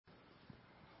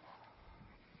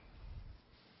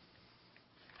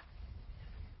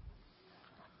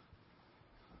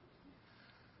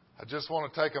I just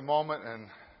want to take a moment and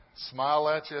smile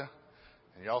at you,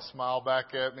 and y'all smile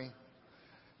back at me,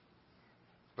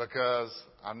 because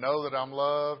I know that I'm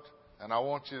loved, and I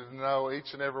want you to know,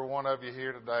 each and every one of you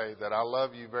here today, that I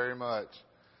love you very much.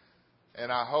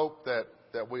 And I hope that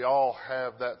we all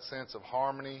have that sense of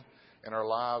harmony in our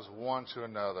lives one to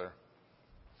another.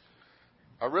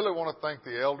 I really want to thank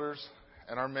the elders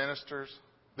and our ministers,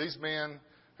 these men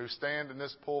who stand in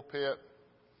this pulpit.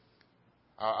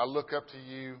 I look up to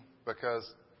you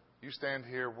because you stand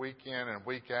here week in and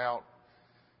week out,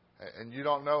 and you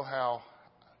don't know how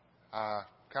I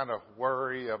kind of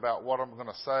worry about what I'm going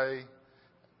to say,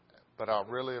 but I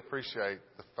really appreciate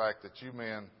the fact that you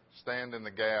men stand in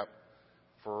the gap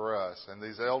for us, and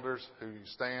these elders who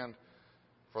stand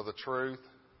for the truth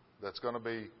that's going to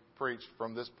be preached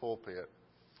from this pulpit.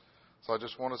 So I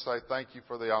just want to say thank you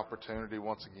for the opportunity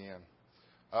once again.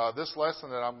 This lesson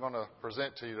that I'm going to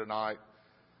present to you tonight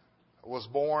was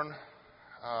born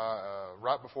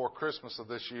right before Christmas of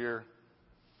this year.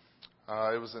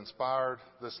 It was inspired,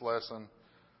 this lesson,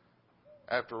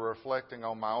 after reflecting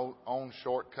on my own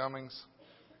shortcomings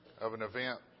of an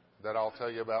event that I'll tell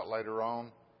you about later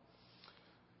on.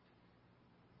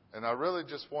 And I really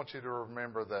just want you to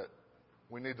remember that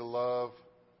we need to love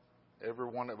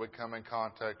everyone that we come in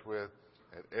contact with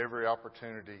at every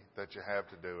opportunity that you have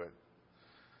to do it.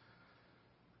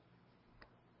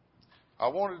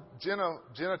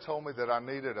 Jenna told me that I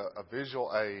needed a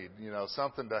visual aid,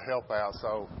 something to help out.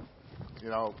 So,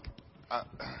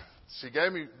 she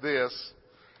gave me this.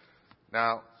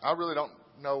 Now, I really don't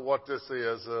know what this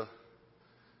is.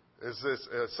 Is this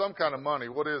some kind of money?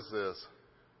 What is this?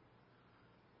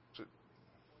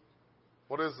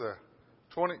 What is that?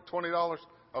 $20?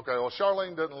 Okay, well,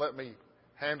 Charlene doesn't let me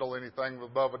handle anything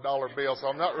above $1 bill, so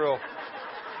I'm not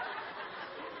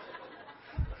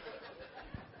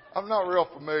real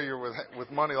familiar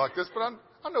with money like this, but I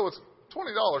know it's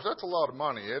 $20. That's a lot of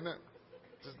money, isn't it?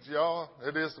 Y'all,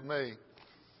 it is to me.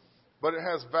 But it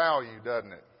has value,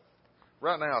 doesn't it?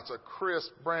 Right now, it's a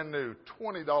crisp, brand new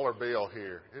 $20 bill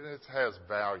here. It has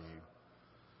value.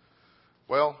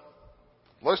 Well,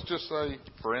 let's just say,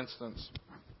 for instance,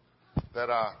 that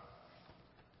I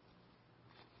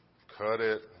cut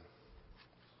a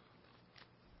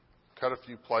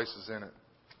few places in it.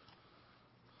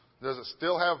 Does it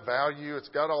still have value? It's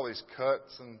got all these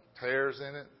cuts and tears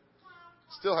in it.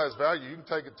 It still has value. You can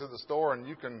take it to the store and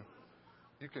you can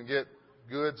get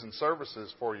goods and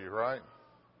services for you, right?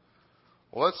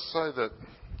 Well, let's say that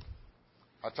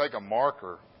I take a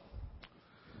marker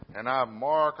and I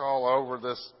mark all over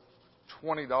this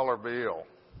 $20 bill.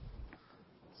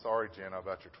 Sorry, Jenna,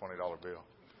 about your $20 bill.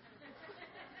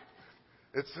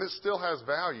 It still has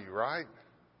value, right?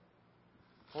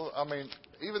 Well, I mean,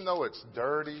 even though it's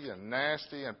dirty and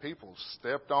nasty and people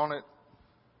stepped on it,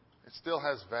 it still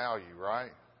has value,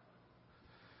 right?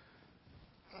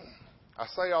 I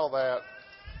say all that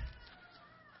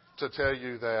to tell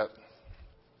you that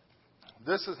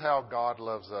this is how God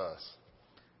loves us.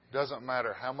 Doesn't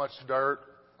matter how much dirt,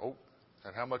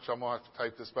 and how much I'm going to have to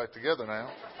tape this back together now.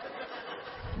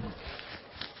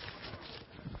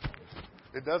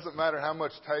 It doesn't matter how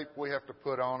much tape we have to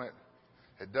put on it.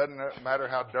 It doesn't matter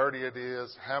how dirty it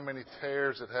is, how many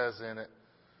tears it has in it.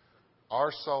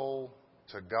 Our soul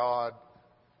to God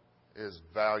is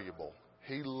valuable.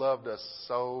 He loved us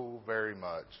so very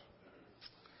much.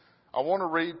 I want to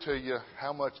read to you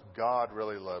how much God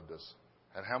really loved us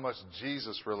and how much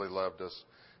Jesus really loved us.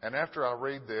 And after I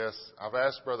read this, I've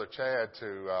asked Brother Chad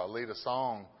to lead a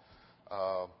song.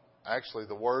 Actually,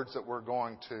 the words that we're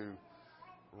going to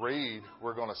read,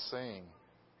 we're going to sing.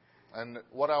 And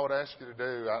what I would ask you to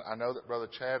do, I know that Brother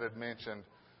Chad had mentioned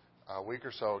a week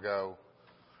or so ago,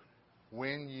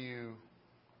 when you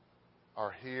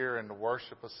are here in the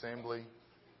worship assembly,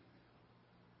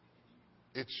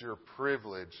 it's your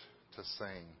privilege to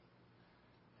sing.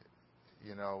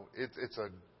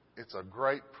 It's a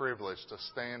great privilege to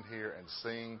stand here and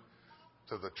sing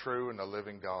to the true and the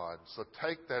living God. So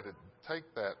take that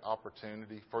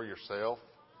opportunity for yourself.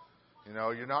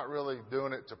 You're not really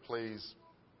doing it to please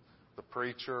the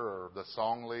preacher or the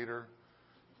song leader,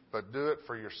 but do it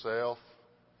for yourself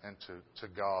and to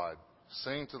God.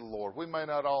 Sing to the Lord. We may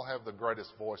not all have the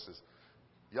greatest voices.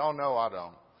 Y'all know I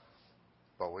don't.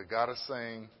 But we got to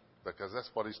sing because that's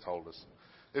what He's told us.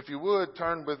 If you would,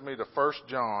 turn with me to 1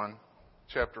 John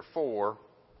chapter 4,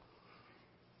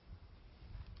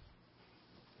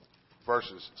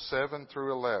 verses 7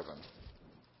 through 11.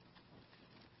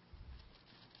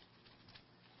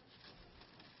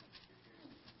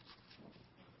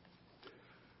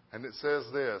 And it says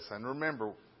this, and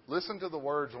remember, listen to the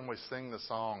words when we sing the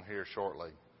song here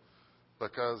shortly.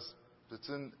 because it's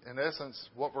in essence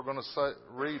what we're going to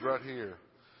read right here.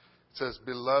 It says,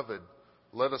 "Beloved,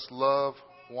 let us love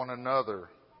one another,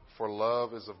 for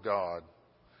love is of God.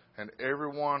 And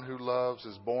everyone who loves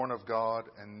is born of God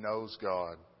and knows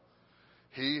God.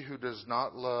 He who does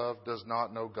not love does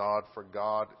not know God, for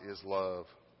God is love.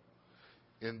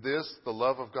 In this, the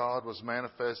love of God was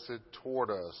manifested toward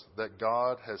us, that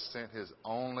God has sent His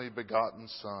only begotten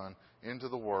Son into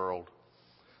the world,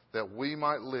 that we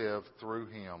might live through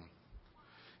Him.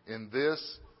 In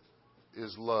this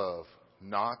is love,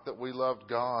 not that we loved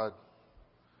God,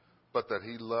 but that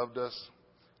He loved us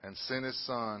and sent His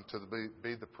Son to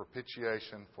be the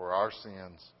propitiation for our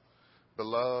sins.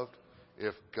 Beloved,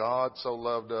 if God so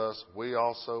loved us, we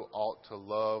also ought to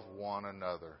love one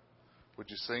another." Would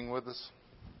you sing with us?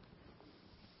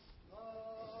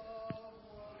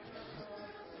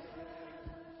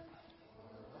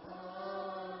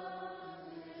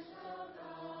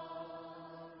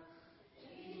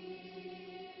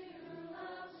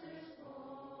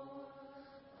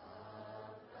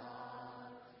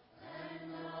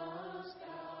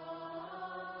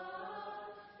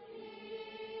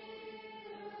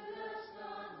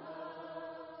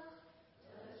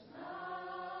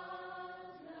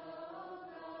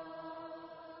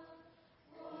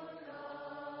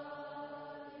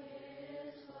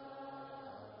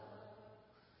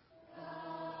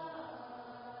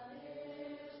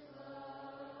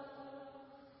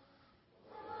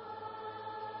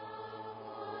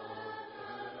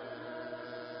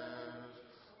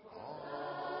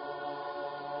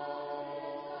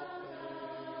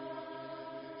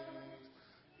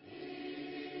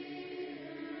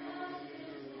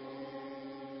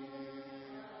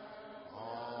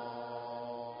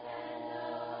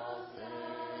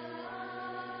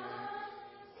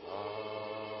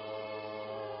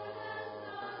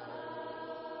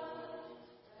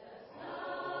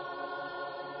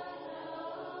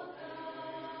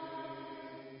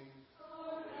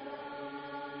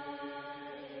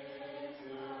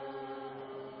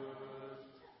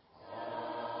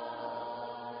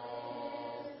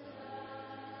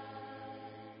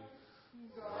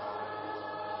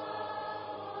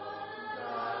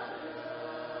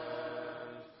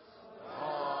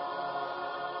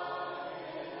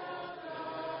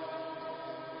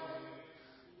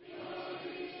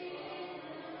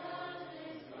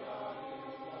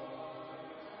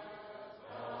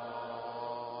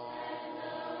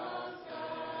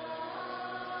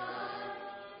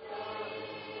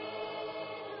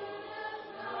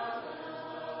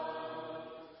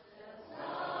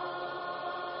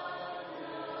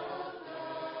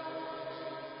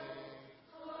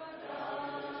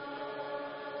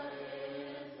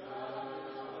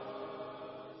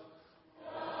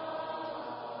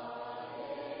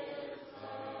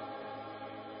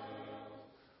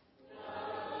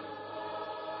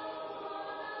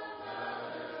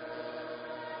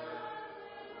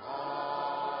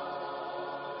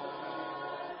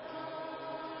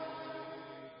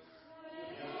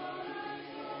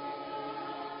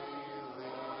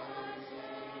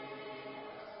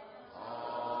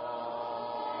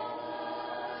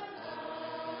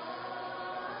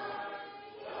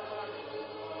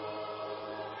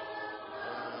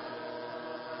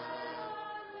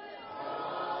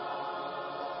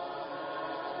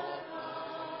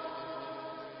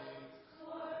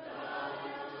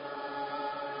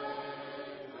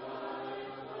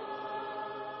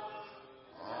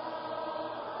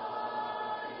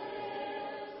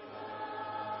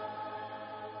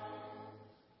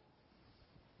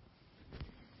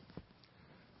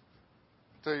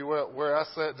 Tell you what, where I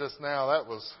sat just now, that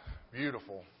was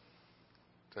beautiful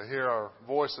to hear our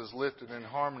voices lifted in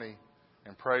harmony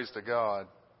and praise to God.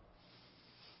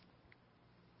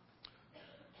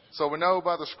 So we know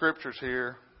by the scriptures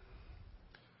here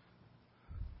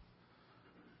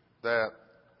that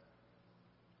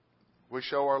we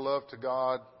show our love to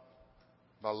God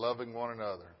by loving one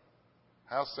another.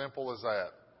 How simple is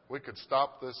that? We could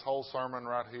stop this whole sermon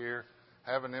right here,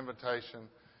 have an invitation,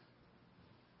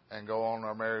 and go on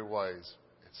our merry ways.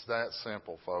 It's that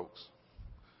simple, folks.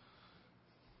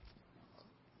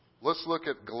 Let's look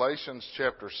at Galatians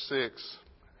chapter 6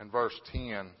 and verse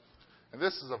 10. And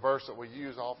this is a verse that we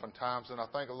use oftentimes, and I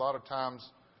think a lot of times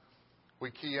we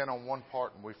key in on one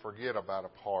part and we forget about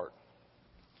a part.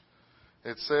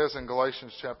 It says in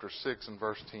Galatians chapter 6 and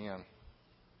verse 10.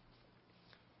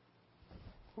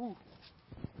 I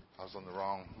was on the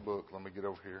wrong book. Let me get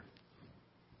over here.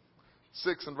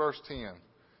 6 and verse 10.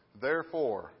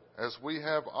 Therefore, as we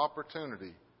have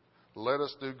opportunity, let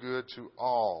us do good to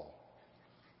all,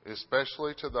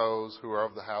 especially to those who are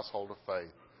of the household of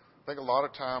faith. I think a lot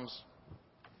of times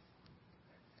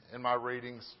in my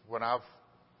readings, when I've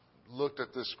looked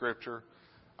at this scripture,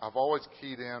 I've always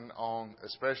keyed in on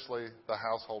especially the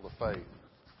household of faith.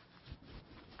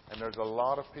 And there's a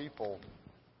lot of people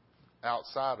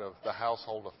outside of the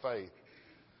household of faith.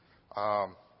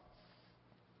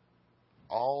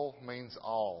 All means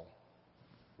all.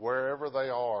 Wherever they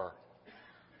are,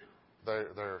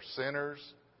 they're sinners.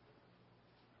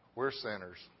 We're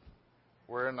sinners.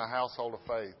 We're in the household of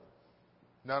faith.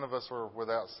 None of us are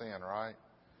without sin, right?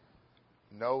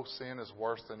 No sin is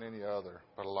worse than any other.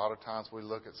 But a lot of times we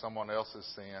look at someone else's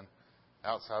sin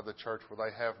outside the church where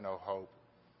they have no hope.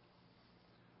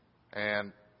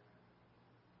 And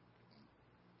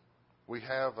we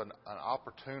have an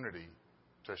opportunity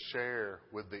to share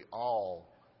with the all,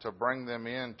 to bring them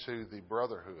into the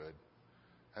brotherhood.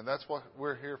 And that's what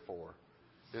we're here for,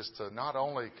 is to not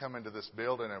only come into this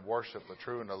building and worship the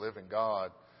true and the living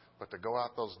God, but to go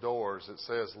out those doors. It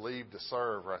says leave to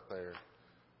serve right there.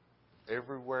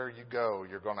 Everywhere you go,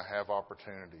 you're going to have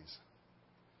opportunities.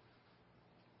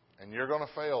 And you're going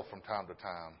to fail from time to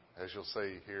time, as you'll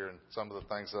see here in some of the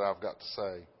things that I've got to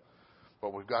say.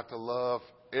 But we've got to love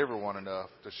everyone enough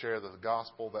to share the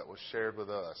gospel that was shared with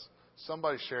us.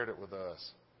 Somebody shared it with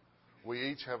us. We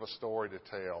each have a story to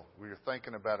tell. We're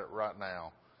thinking about it right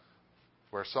now,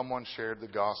 where someone shared the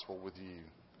gospel with you.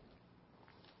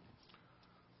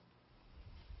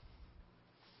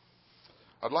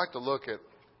 I'd like to look at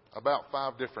about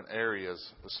 5 different areas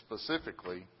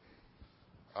specifically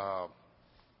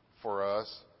for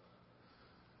us.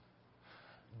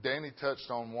 Danny touched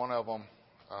on one of them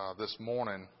this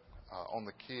morning on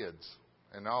the kids,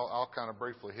 and I'll kind of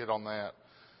briefly hit on that.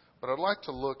 But I'd like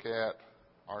to look at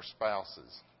our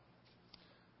spouses.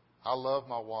 I love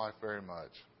my wife very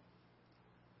much.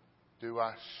 Do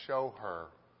I show her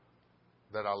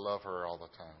that I love her all the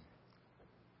time?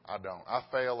 I don't. I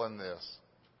fail in this.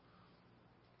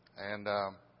 And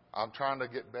I'm trying to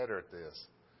get better at this.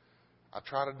 I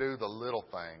try to do the little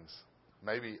things.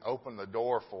 Maybe open the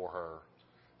door for her.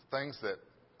 Things that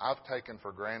I've taken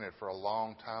for granted for a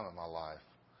long time in my life.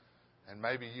 And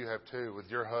maybe you have too, with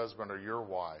your husband or your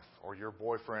wife or your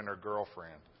boyfriend or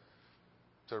girlfriend.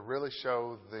 To really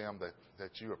show them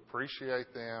that you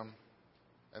appreciate them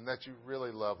and that you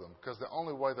really love them. Because the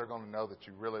only way they're going to know that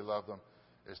you really love them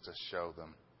is to show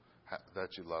them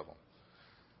that you love them.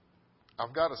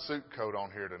 I've got a suit coat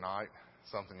on here tonight,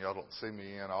 something y'all don't see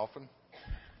me in often.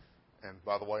 And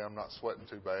by the way, I'm not sweating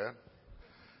too bad.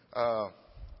 A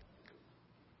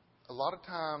lot of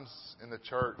times in the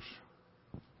church,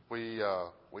 we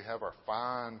have our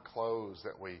fine clothes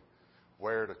that we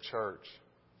wear to church.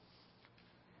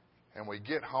 And we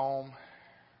get home,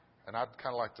 and I'd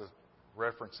kind of like to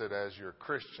reference it as your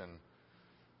Christian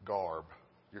garb,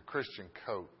 your Christian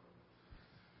coat.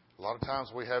 A lot of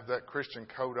times we have that Christian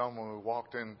coat on when we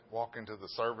walk into the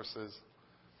services,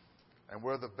 and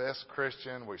we're the best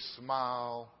Christian. We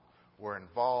smile, we're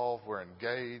involved, we're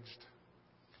engaged,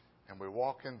 and we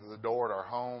walk into the door at our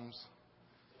homes,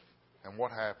 and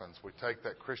what happens? We take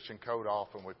that Christian coat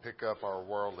off and we pick up our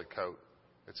worldly coat.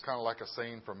 It's kind of like a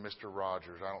scene from Mr.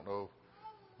 Rogers. I don't know if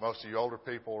most of you older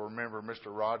people remember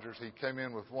Mr. Rogers. He came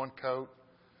in with one coat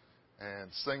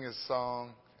and sang his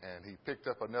song, and he picked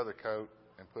up another coat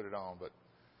and put it on, but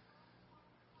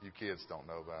you kids don't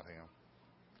know about him.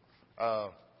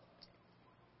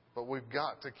 But we've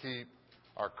got to keep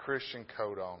our Christian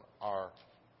coat on, our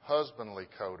husbandly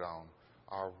coat on,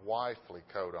 our wifely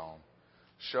coat on.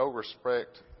 Show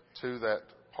respect to that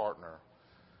partner.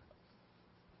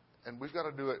 And we've got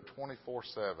to do it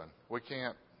 24/7. We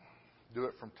can't do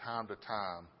it from time to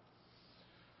time.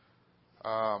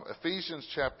 Ephesians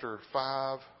chapter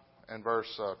 5 and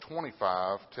verse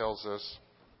 25 tells us,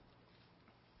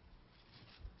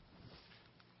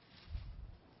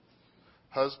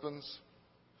 husbands,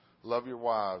 love your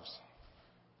wives,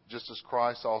 just as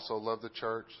Christ also loved the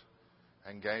church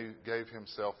and gave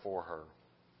himself for her.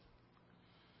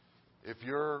 If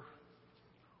you're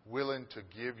willing to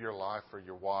give your life for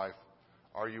your wife,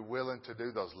 are you willing to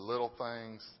do those little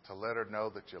things to let her know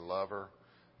that you love her,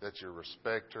 that you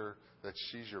respect her, that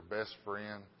she's your best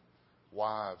friend?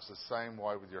 Wives, the same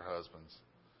way with your husbands.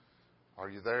 Are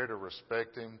you there to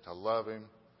respect him, to love him?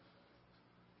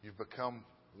 You've become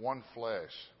one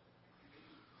flesh.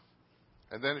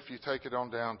 And then if you take it on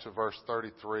down to verse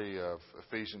 33 of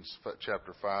Ephesians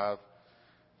chapter 5,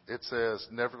 it says,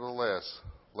 nevertheless,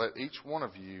 let each one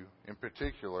of you in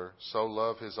particular so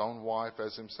love his own wife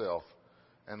as himself,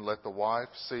 and let the wife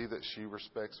see that she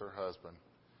respects her husband.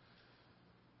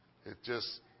 It just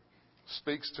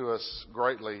speaks to us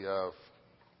greatly of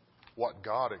what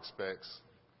God expects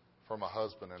from a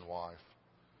husband and wife.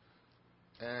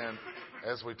 And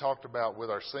as we talked about with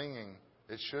our singing,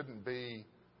 it shouldn't be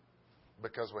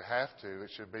because we have to.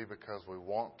 It should be because we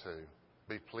want to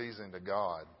be pleasing to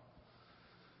God.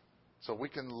 So we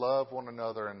can love one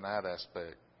another in that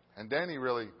aspect. And Danny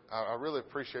I really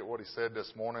appreciate what he said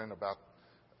this morning about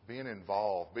being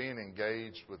involved, being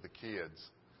engaged with the kids.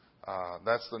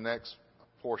 That's the next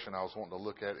portion I was wanting to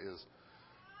look at is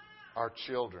our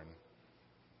children.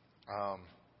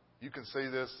 You can see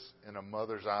this in a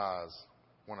mother's eyes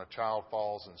when a child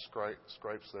falls and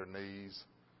scrapes their knees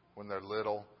when they're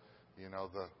little. You know,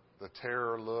 the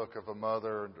terror look of a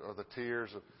mother or the tears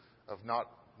of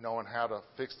not knowing how to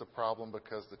fix the problem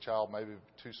because the child may be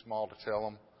too small to tell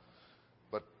them.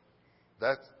 But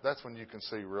that's when you can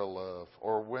see real love.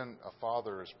 Or when a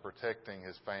father is protecting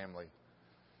his family,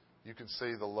 you can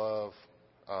see the love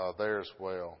there as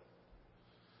well.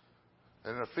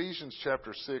 In Ephesians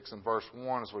chapter 6 and verse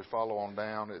 1, as we follow on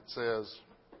down, it says,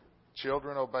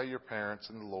 "Children, obey your parents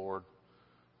in the Lord,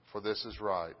 for this is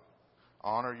right.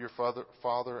 Honor your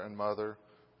father and mother,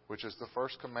 which is the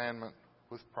first commandment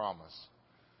with promise."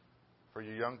 For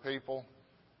you young people,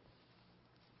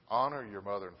 honor your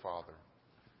mother and father.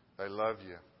 They love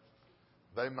you.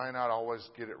 They may not always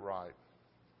get it right.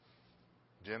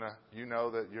 Jenna, you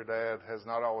know that your dad has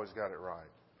not always got it right.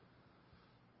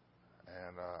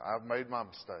 And I've made my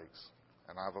mistakes,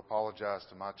 and I've apologized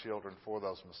to my children for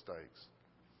those mistakes.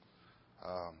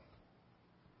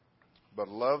 But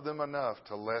love them enough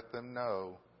to let them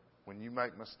know when you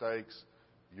make mistakes,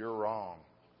 you're wrong.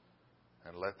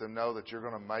 And let them know that you're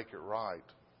going to make it right.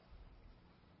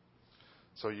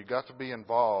 So you got to be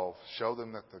involved. Show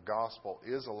them that the gospel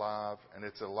is alive, and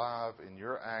it's alive in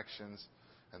your actions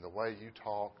and the way you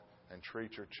talk and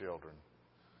treat your children.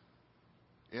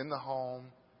 In the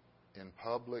home, in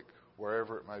public,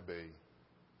 wherever it may be.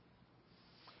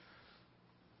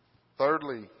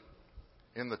 Thirdly,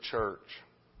 in the church.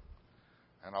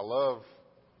 And I love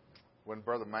when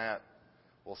Brother Matt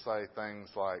will say things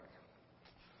like,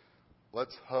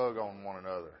 "Let's hug on one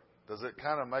another." Does it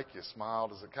kind of make you smile?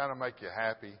 Does it kind of make you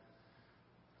happy?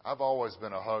 I've always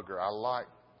been a hugger.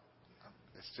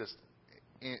 It's just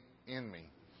in me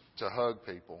to hug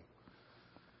people.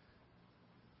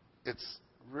 It's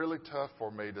really tough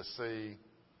for me to see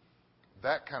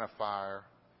that kind of fire,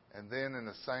 and then in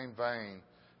the same vein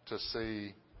to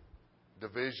see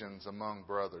divisions among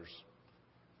brothers,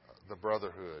 the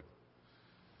brotherhood.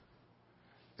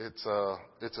 It's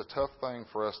a tough thing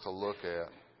for us to look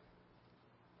at.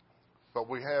 But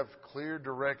we have clear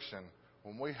direction.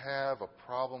 When we have a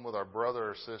problem with our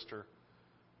brother or sister,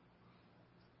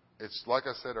 it's like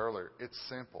I said earlier, it's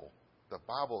simple. The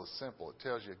Bible is simple. It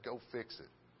tells you, go fix it.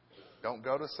 Don't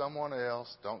go to someone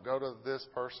else. Don't go to this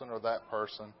person or that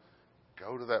person.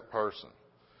 Go to that person.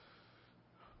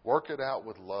 Work it out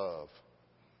with love.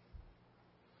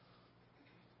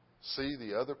 See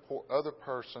the other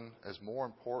person as more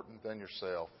important than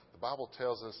yourself. The Bible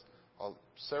tells us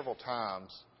several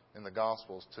times in the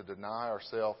Gospels to deny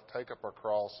ourselves, take up our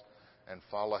cross, and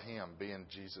follow Him, being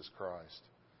Jesus Christ.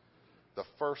 The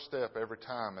first step every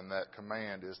time in that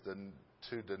command is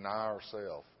to deny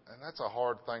ourselves. And that's a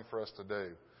hard thing for us to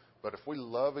do. But if we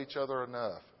love each other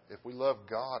enough, if we love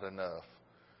God enough,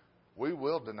 we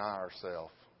will deny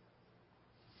ourselves.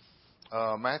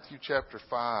 Matthew chapter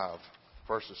 5,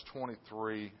 verses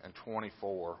 23 and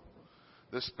 24.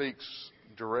 This speaks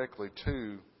directly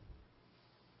to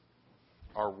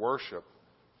our worship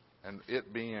and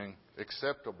it being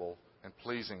acceptable and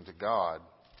pleasing to God.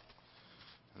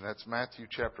 And that's Matthew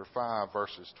chapter 5,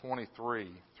 verses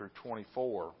 23 through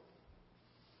 24.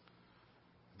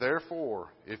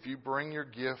 "Therefore, if you bring your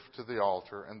gift to the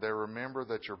altar and there remember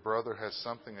that your brother has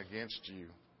something against you,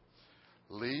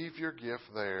 leave your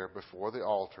gift there before the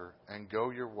altar and go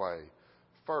your way.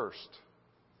 First,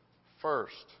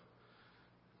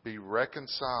 be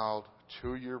reconciled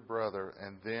to your brother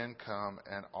and then come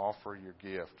and offer your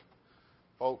gift."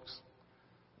 Folks,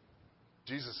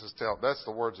 that's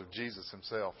the words of Jesus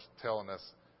Himself telling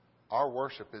us our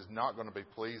worship is not going to be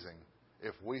pleasing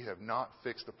if we have not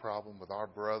fixed the problem with our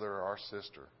brother or our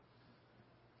sister.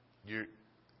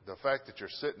 The fact that you're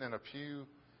sitting in a pew,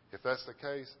 if that's the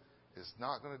case, is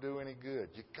not going to do any good.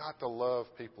 You've got to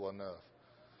love people enough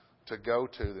to go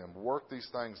to them. Work these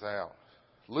things out.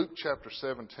 Luke chapter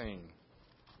 17.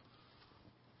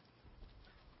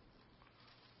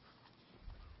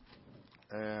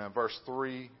 And verse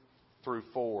 3 through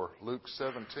 4. Luke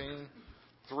 17,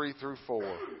 3 through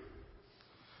 4.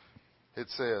 It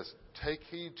says, "Take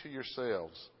heed to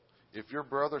yourselves. If your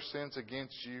brother sins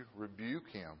against you, rebuke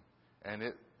him. And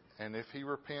if he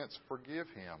repents, forgive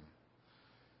him.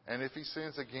 And if he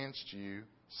sins against you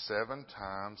 7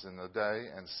 times in a day,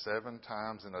 and 7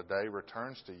 times in a day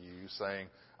returns to you, saying,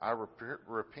 I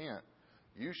repent,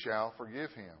 you shall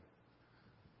forgive him.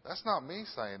 That's not me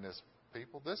saying this,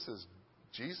 people. This is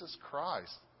Jesus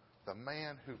Christ, the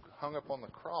man who hung up on the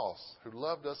cross, who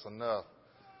loved us enough,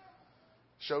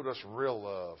 showed us real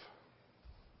love,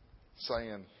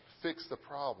 saying, fix the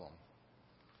problem.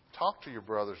 Talk to your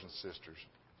brothers and sisters.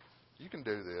 You can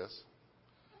do this.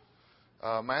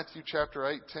 Matthew chapter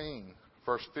 18,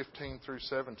 verse 15 through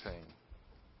 17.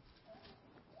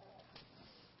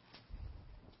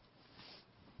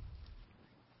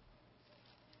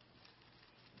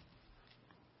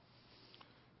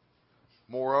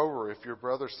 Moreover, if your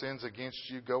brother sins against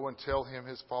you, go and tell him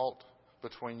his fault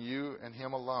between you and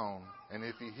him alone. And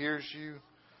if he hears you,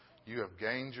 you have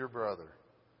gained your brother.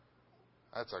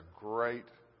 That's a great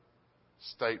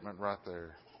statement right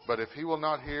there. But if he will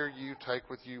not hear you, take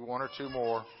with you 1 or 2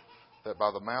 more, that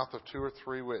by the mouth of 2 or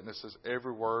 3 witnesses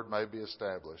every word may be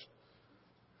established.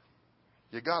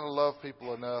 You got to love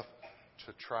people enough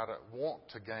to try to want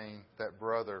to gain that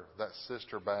brother, that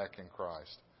sister back in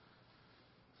Christ.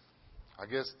 I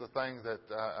guess the thing that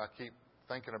I keep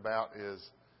thinking about is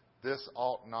this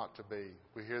ought not to be.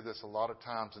 We hear this a lot of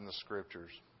times in the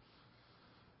Scriptures,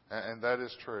 and that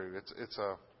is true. It's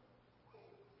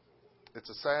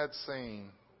a sad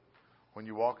scene when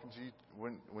you walk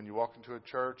into a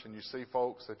church and you see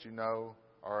folks that you know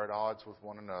are at odds with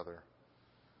one another.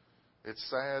 It's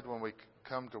sad when we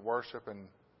come to worship and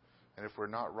if we're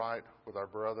not right with our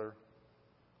brother.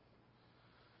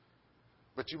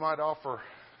 But you might offer,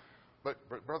 but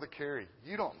Brother Kerry,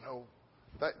 you don't know,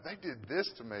 they did this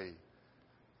to me,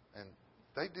 and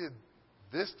they did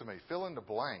this to me. Fill in the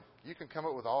blank. You can come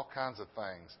up with all kinds of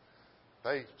things.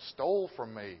 They stole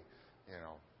from me,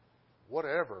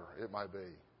 whatever it might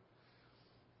be.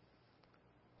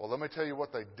 Well, let me tell you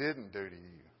what they didn't do to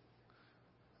you.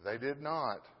 They did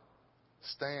not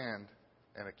stand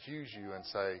and accuse you and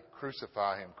say,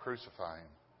 crucify him, crucify him.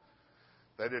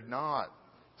 They did not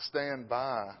stand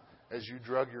by as you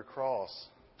drug your cross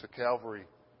to Calvary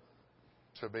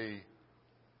to be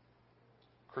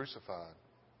crucified.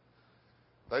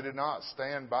 They did not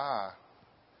stand by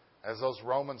as those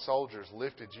Roman soldiers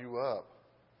lifted you up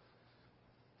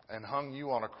and hung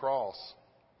you on a cross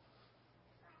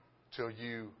till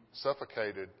you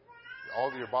suffocated. All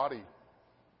of your body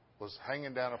was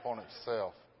hanging down upon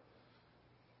itself.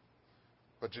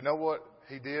 But you know what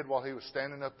he did while he was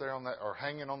standing up there or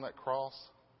hanging on that cross?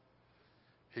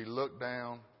 He looked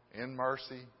down in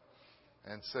mercy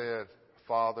and said,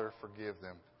 Father, forgive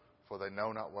them, for they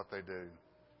know not what they do.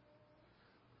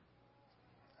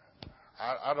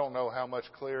 I don't know how much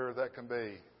clearer that can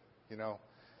be.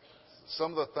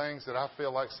 Some of the things that I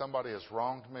feel like somebody has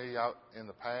wronged me out in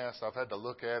the past, I've had to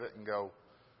look at it and go,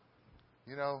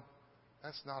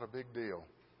 that's not a big deal.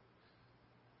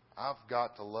 I've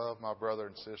got to love my brother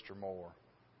and sister more.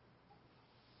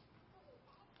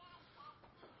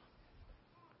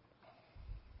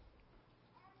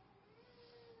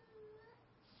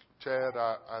 Chad,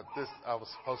 I was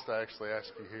supposed to actually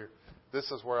ask you here. This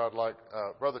is where I'd like,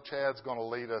 Brother Chad's going to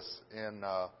lead us in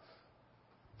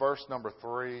verse number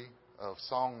 3 of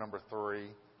song number 3,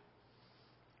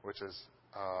 which is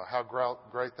How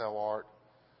Great Thou Art.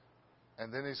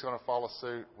 And then he's going to follow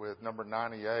suit with number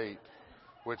 98,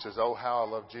 which is Oh, How I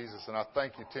Love Jesus. And I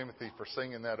thank you, Timothy, for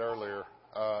singing that earlier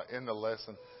in the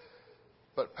lesson.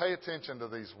 But pay attention to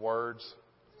these words,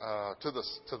 to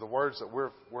the words that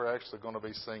we're actually going to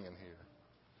be singing here.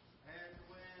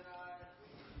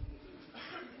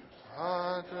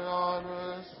 And when I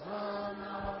was from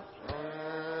our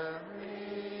praying,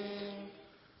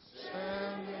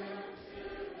 send you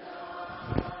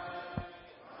tonight,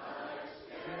 I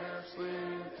scarcely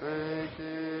take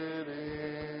it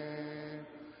in,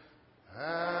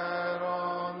 that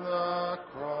on the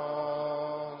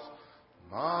cross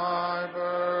my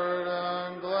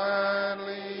burden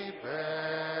gladly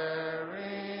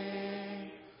bearing,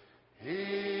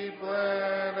 he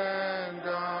bled and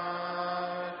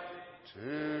died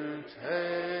to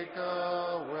take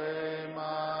away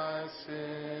my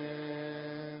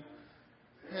sin.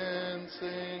 And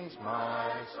sings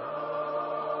my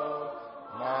soul,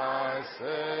 my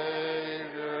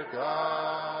Savior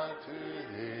God, to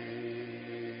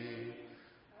thee.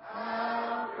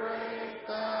 How great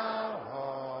thou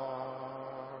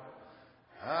art,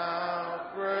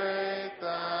 how great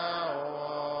thou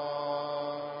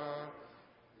art.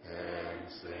 Then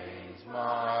sings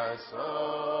my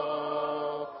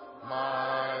soul,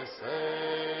 my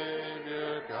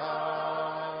Savior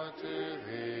God, to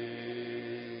thee.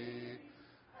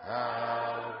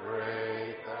 How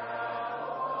great thou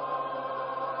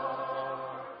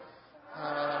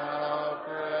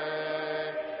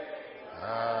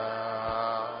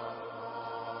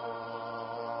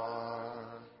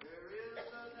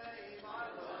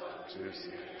to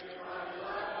sing.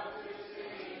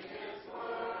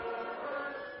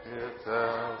 It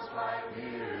tells like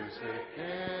music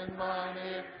in my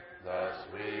ear, the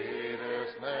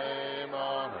sweetest name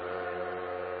on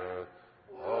earth.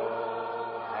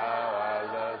 Oh, how I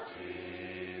love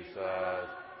Jesus.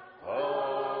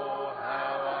 Oh,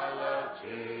 how I love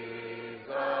Jesus.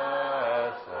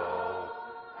 Oh,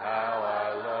 how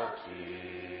I love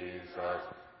Jesus,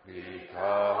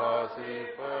 because He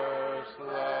first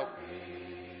loved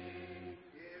me.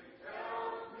 It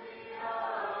tells me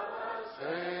of the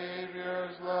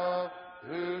Savior's love,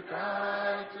 who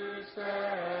died to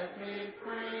set me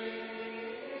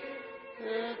free.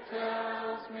 It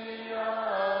tells me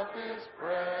of His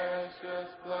precious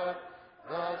blood,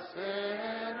 the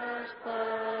sinner's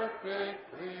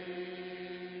perfect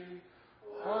plea.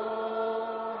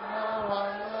 Oh, how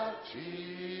I love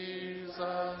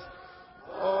Jesus.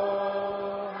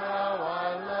 Oh, how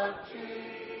I love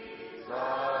Jesus.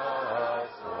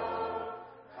 Oh,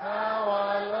 how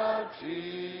I love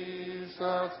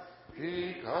Jesus,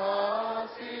 because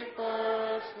He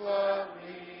first loved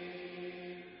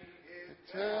me. It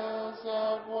tells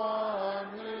of one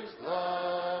whose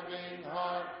loving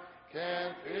heart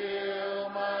can feel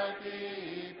my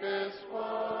deepest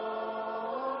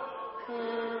woe,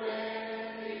 who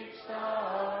in each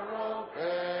sorrow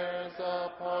bears a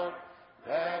part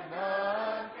that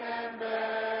none can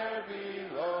bear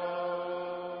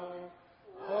below.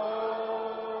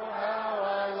 Oh, how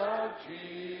I love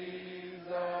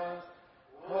Jesus.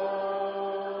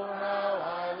 Oh, how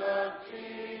I love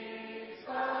Jesus.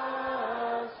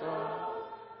 Oh,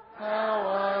 how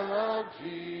I love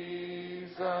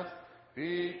Jesus,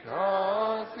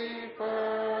 because He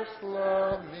first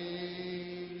loved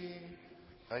me.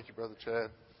 Thank you, Brother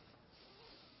Chad.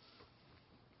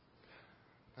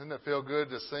 Doesn't it feel good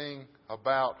to sing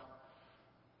about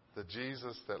the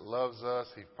Jesus that loves us?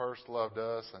 He first loved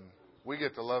us, and we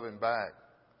get to love Him back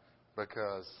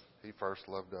because He first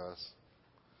loved us.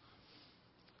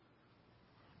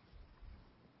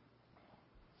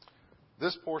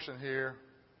 This portion here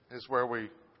is where we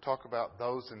talk about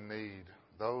those in need,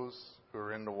 those who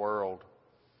are in the world.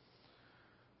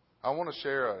 I want to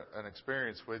share an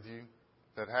experience with you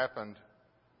that happened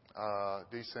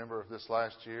December of this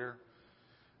last year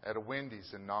at a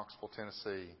Wendy's in Knoxville,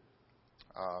 Tennessee.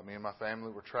 Me and my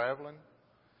family were traveling,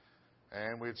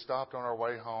 and we had stopped on our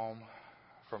way home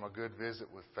from a good visit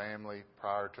with family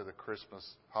prior to the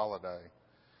Christmas holiday.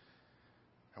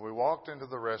 And we walked into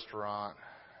the restaurant,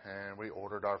 and we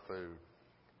ordered our food.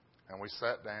 And we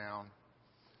sat down,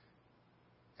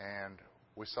 and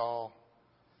we saw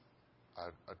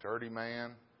a dirty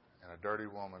man and a dirty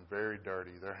woman, very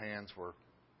dirty. Their hands were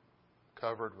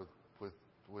covered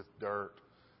with dirt,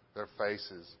 their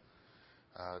faces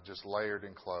just layered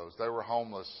in clothes. They were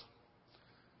homeless.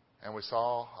 And we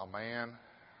saw a man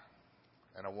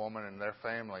and a woman and their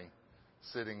family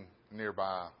sitting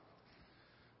nearby.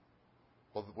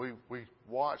 Well, we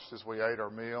watched as we ate our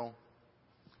meal.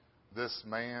 This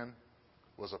man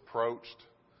was approached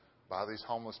by these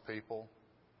homeless people.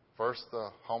 First, the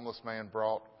homeless man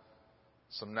brought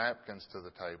some napkins to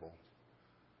the table.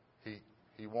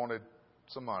 He wanted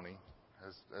some money,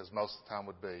 as most of the time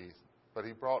would be, but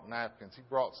he brought napkins. He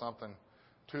brought something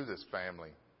to this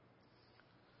family.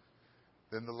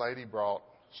 Then the lady brought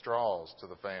straws to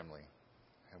the family,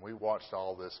 and we watched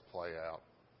all this play out.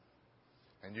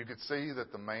 And you could see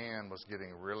that the man was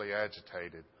getting really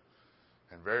agitated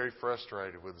and very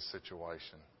frustrated with the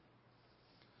situation.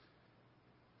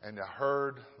 And I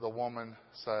heard the woman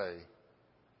say,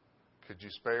 "Could you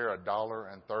spare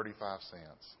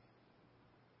 $1.35?"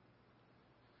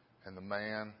 And the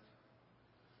man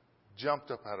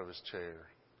jumped up out of his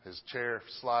chair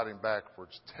sliding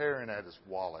backwards, tearing at his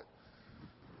wallet.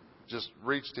 Just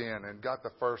reached in and got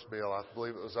the first bill. I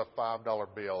believe it was a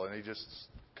 $5 bill. And he just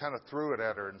kind of threw it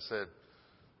at her and said,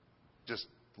 "Just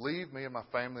leave me and my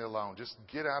family alone. Just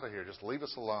get out of here. Just leave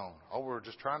us alone. Oh, we're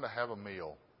just trying to have a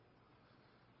meal."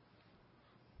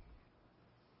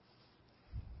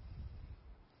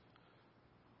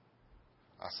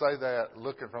 I say that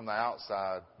looking from the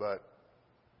outside, but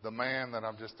the man that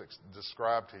I've just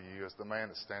described to you is the man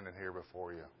that's standing here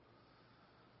before you.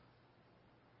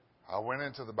 I went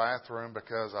into the bathroom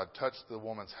because I touched the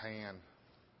woman's hand,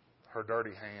 her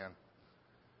dirty hand,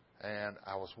 and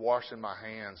I was washing my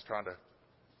hands, trying to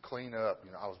clean up.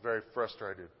 I was very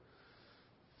frustrated,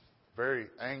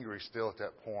 very angry still at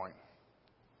that point.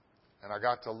 And I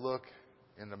got to look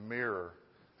in the mirror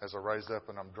as I raised up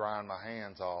and I'm drying my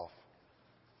hands off.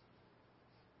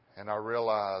 And I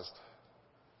realized,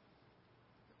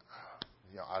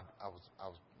 I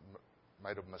was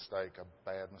made a mistake, a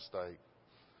bad mistake.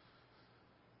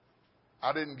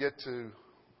 I didn't get to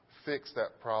fix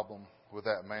that problem with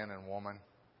that man and woman.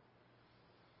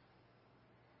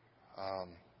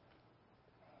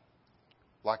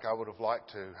 Like I would have liked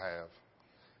to have.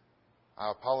 I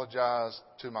apologized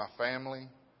to my family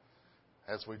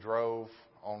as we drove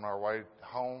on our way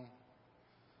home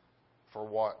for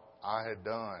what I had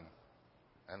done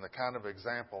and the kind of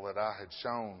example that I had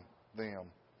shown them.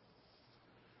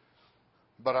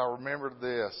 But I remembered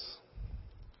this,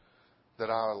 that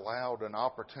I allowed an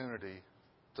opportunity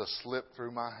to slip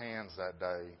through my hands that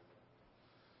day.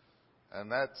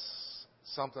 And that's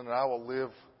something that I will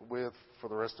live with for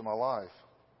the rest of my life.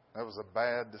 That was a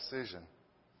bad decision.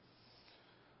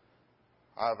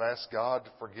 I've asked God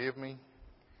to forgive me,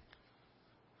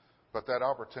 but that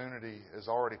opportunity is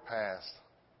already passed.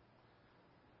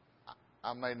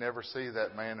 I may never see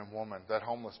that man and woman, that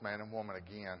homeless man and woman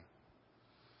again.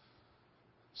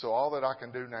 So all that I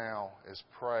can do now is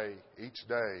pray each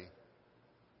day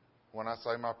when I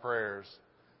say my prayers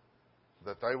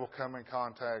that they will come in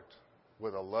contact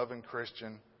with a loving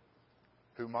Christian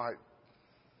who might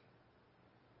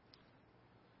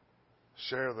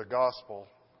share the gospel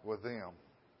with them.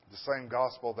 The same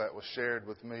gospel that was shared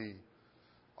with me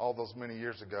all those many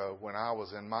years ago when I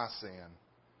was in my sin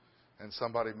and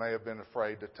somebody may have been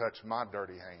afraid to touch my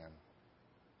dirty hand.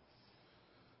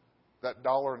 That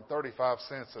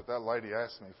 $1.35 that lady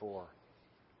asked me for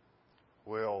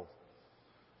will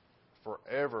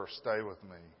forever stay with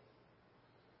me.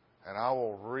 And I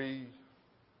will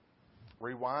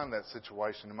rewind that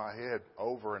situation in my head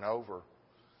over and over.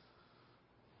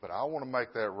 But I want to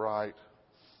make that right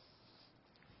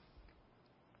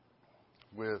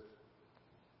with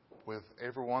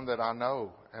everyone that I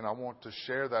know. And I want to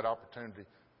share that opportunity.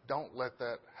 Don't let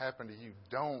that happen to you.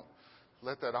 Don't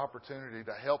let that opportunity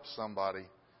to help somebody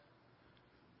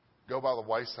go by the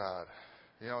wayside.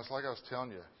 You know, it's like I was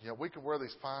telling you. We can wear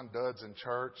these fine duds in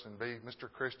church and be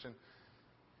Mr. Christian.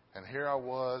 And here I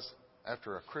was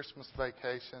after a Christmas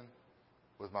vacation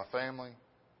with my family.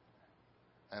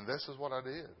 And this is what I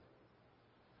did.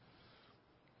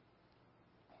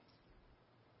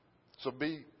 So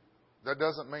that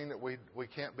doesn't mean that we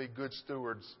can't be good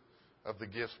stewards of the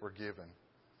gifts we're given.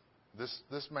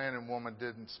 This man and woman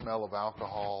didn't smell of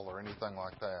alcohol or anything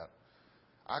like that.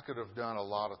 I could have done a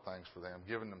lot of things for them,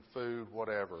 given them food,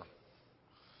 whatever.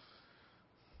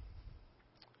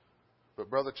 But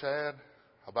Brother Chad,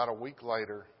 about a week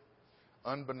later,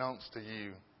 unbeknownst to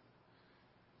you,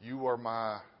 you were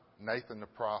my Nathan the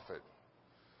prophet.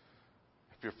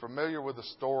 If you're familiar with the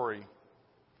story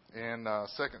in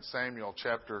 2 Samuel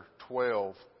chapter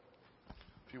 12,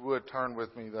 if you would turn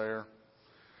with me there.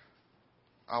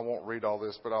 I won't read all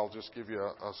this, but I'll just give you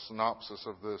a synopsis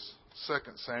of this 2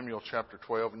 Samuel chapter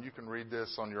 12, and you can read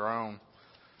this on your own.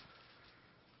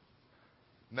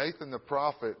 Nathan the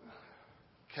prophet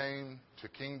came to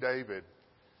King David,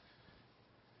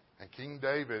 and King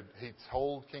David, he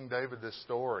told King David this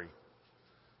story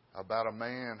about a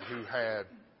man who had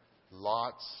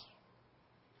lots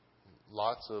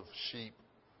of sheep,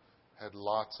 had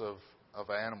lots of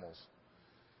animals.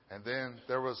 And then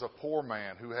there was a poor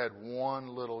man who had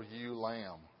one little ewe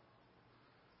lamb.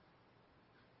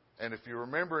 And if you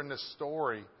remember in this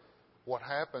story, what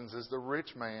happens is the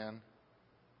rich man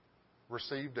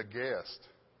received a guest.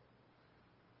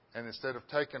 And instead of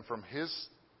taking from his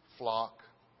flock,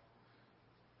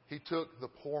 he took the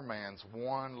poor man's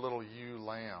one little ewe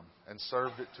lamb and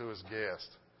served it to his guest.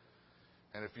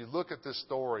 And if you look at this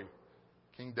story,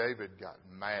 King David got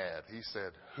mad. He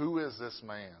said, "Who is this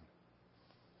man?"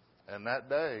 And that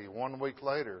day, 1 week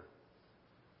later,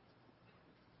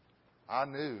 I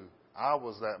knew I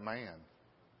was that man.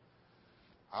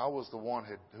 I was the one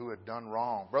who had done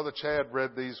wrong. Brother Chad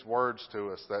read these words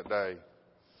to us that day.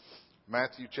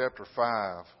 Matthew chapter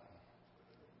 5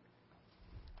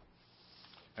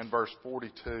 and verse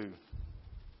 42.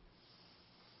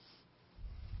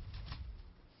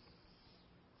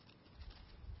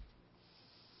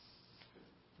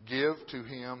 Give to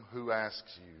him who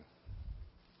asks you,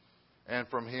 and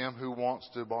from him who wants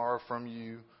to borrow from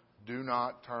you, do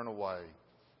not turn away.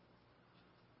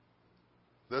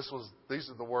 These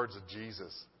are the words of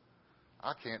Jesus.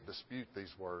 I can't dispute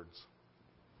these words.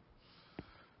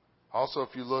 Also,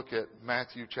 if you look at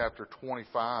Matthew chapter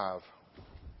 25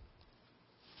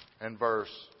 and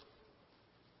verse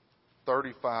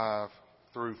 35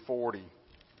 through 40.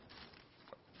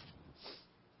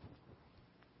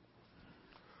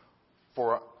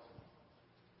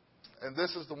 And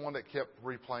this is the one that kept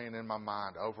replaying in my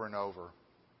mind over and over.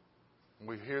 And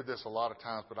we hear this a lot of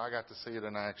times, but I got to see it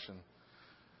in action.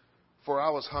 For I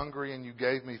was hungry, and you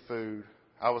gave me food.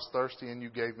 I was thirsty, and you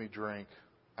gave me drink.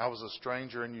 I was a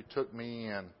stranger, and you took me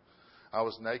in. I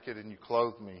was naked, and you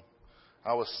clothed me.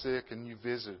 I was sick, and you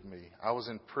visited me. I was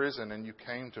in prison, and you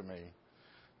came to me.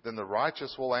 Then the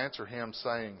righteous will answer him,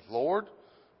 saying, Lord,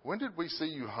 when did we see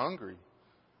you hungry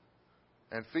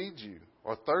and feed you,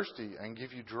 or thirsty and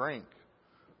give you drink?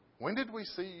 When did we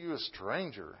see you a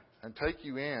stranger and take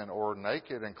you in, or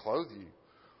naked and clothe you?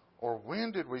 Or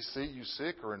when did we see you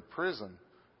sick or in prison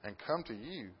and come to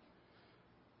you?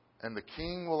 And the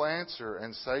king will answer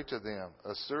and say to them,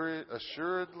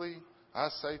 Assuredly, I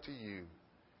say to you,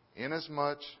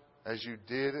 inasmuch as you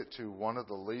did it to one of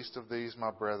the least of these,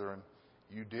 my brethren,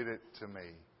 you did it to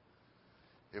me.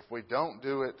 If we don't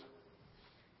do it,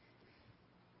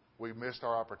 we missed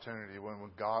our opportunity.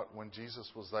 When Jesus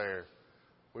was there,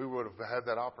 we would have had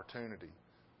that opportunity.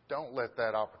 Don't let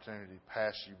that opportunity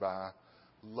pass you by.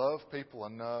 Love people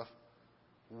enough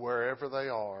wherever they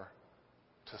are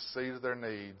to see to their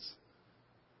needs.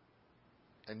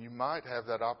 And you might have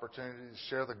that opportunity to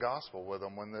share the gospel with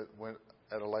them when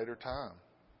at a later time.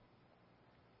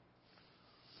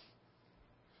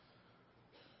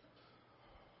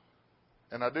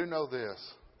 And I do know this,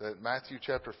 that Matthew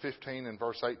chapter 15 and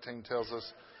verse 18 tells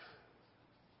us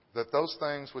that those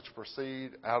things which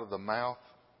proceed out of the mouth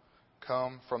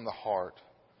come from the heart,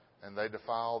 and they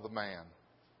defile the man.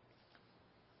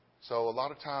 So a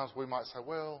lot of times we might say,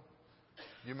 well,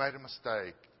 you made a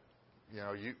mistake.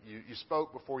 You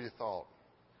spoke before you thought.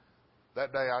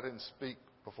 That day I didn't speak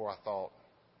before I thought.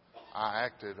 I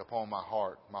acted upon my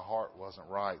heart. My heart wasn't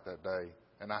right that day,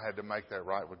 and I had to make that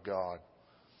right with God.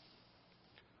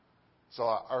 So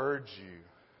I urge you,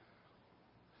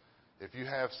 if you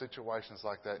have situations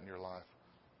like that in your life,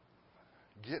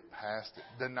 get past it.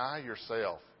 Deny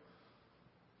yourself.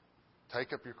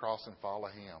 Take up your cross and follow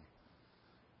Him.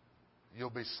 You'll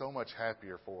be so much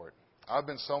happier for it. I've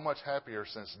been so much happier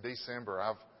since December.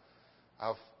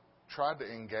 I've tried to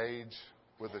engage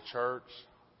with the church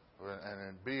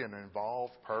and be an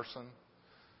involved person.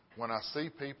 When I see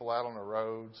people out on the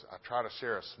roads, I try to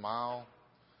share a smile.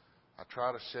 I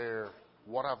try to share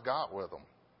what I've got with them.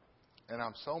 And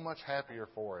I'm so much happier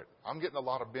for it. I'm getting a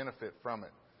lot of benefit from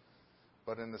it.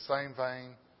 But in the same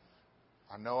vein,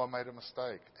 I know I made a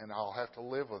mistake, and I'll have to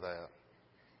live with that.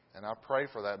 And I pray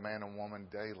for that man and woman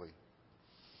daily.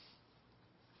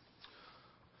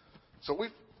 So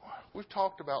we've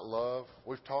talked about love.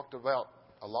 We've talked about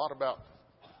a lot about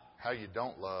how you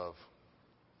don't love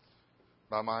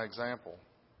by my example.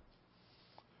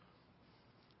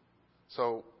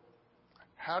 So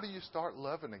how do you start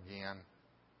loving again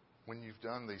when you've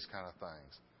done these kind of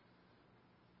things?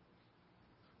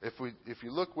 If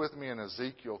you look with me in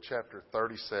Ezekiel chapter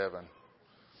 37,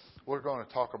 we're going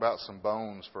to talk about some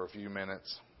bones for a few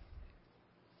minutes.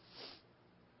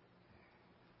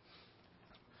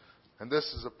 And this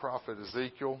is the prophet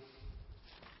Ezekiel.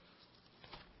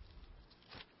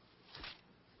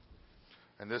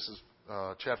 And this is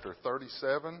chapter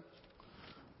 37,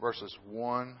 verses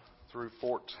 1 through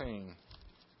 14.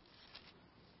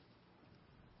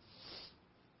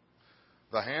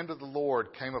 The hand of the Lord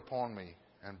came upon me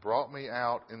and brought me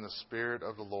out in the spirit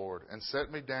of the Lord and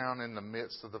set me down in the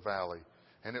midst of the valley,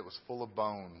 and it was full of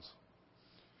bones.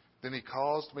 Then He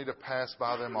caused me to pass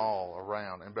by them all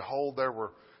around, and behold, there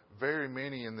were very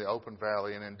many in the open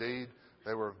valley, and indeed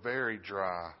they were very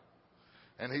dry.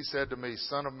 And He said to me,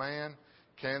 Son of man,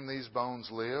 can these bones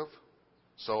live?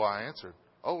 So I answered,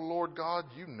 O Lord God,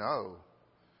 you know.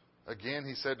 Again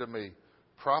He said to me,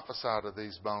 Prophesy to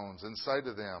these bones, and say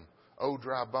to them, O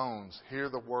dry bones, hear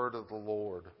the word of the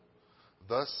Lord.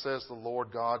 Thus says the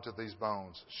Lord God to these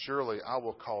bones, Surely I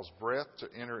will cause breath to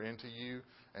enter into you,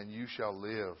 and you shall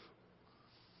live.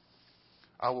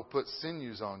 I will put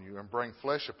sinews on you and bring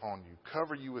flesh upon you,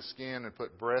 cover you with skin and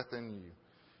put breath in you,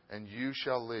 and you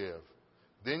shall live.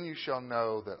 Then you shall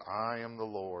know that I am the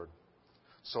Lord.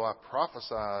 So I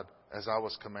prophesied as I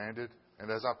was commanded,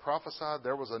 and as I prophesied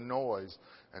there was a noise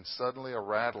and suddenly a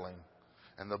rattling,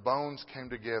 and the bones came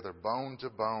together, bone to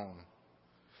bone.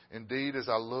 Indeed, as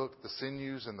I looked, the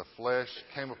sinews and the flesh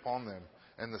came upon them,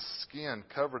 and the skin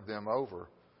covered them over,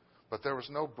 but there was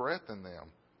no breath in them.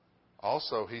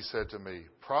 Also He said to me,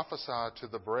 Prophesy to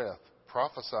the breath,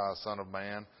 prophesy, Son of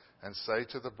man, and say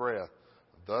to the breath,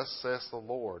 Thus saith the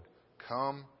Lord,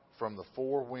 Come from the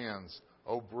four winds,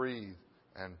 O breath,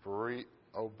 and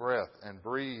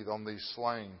breathe on these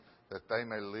slain, that they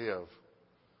may live.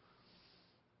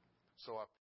 So I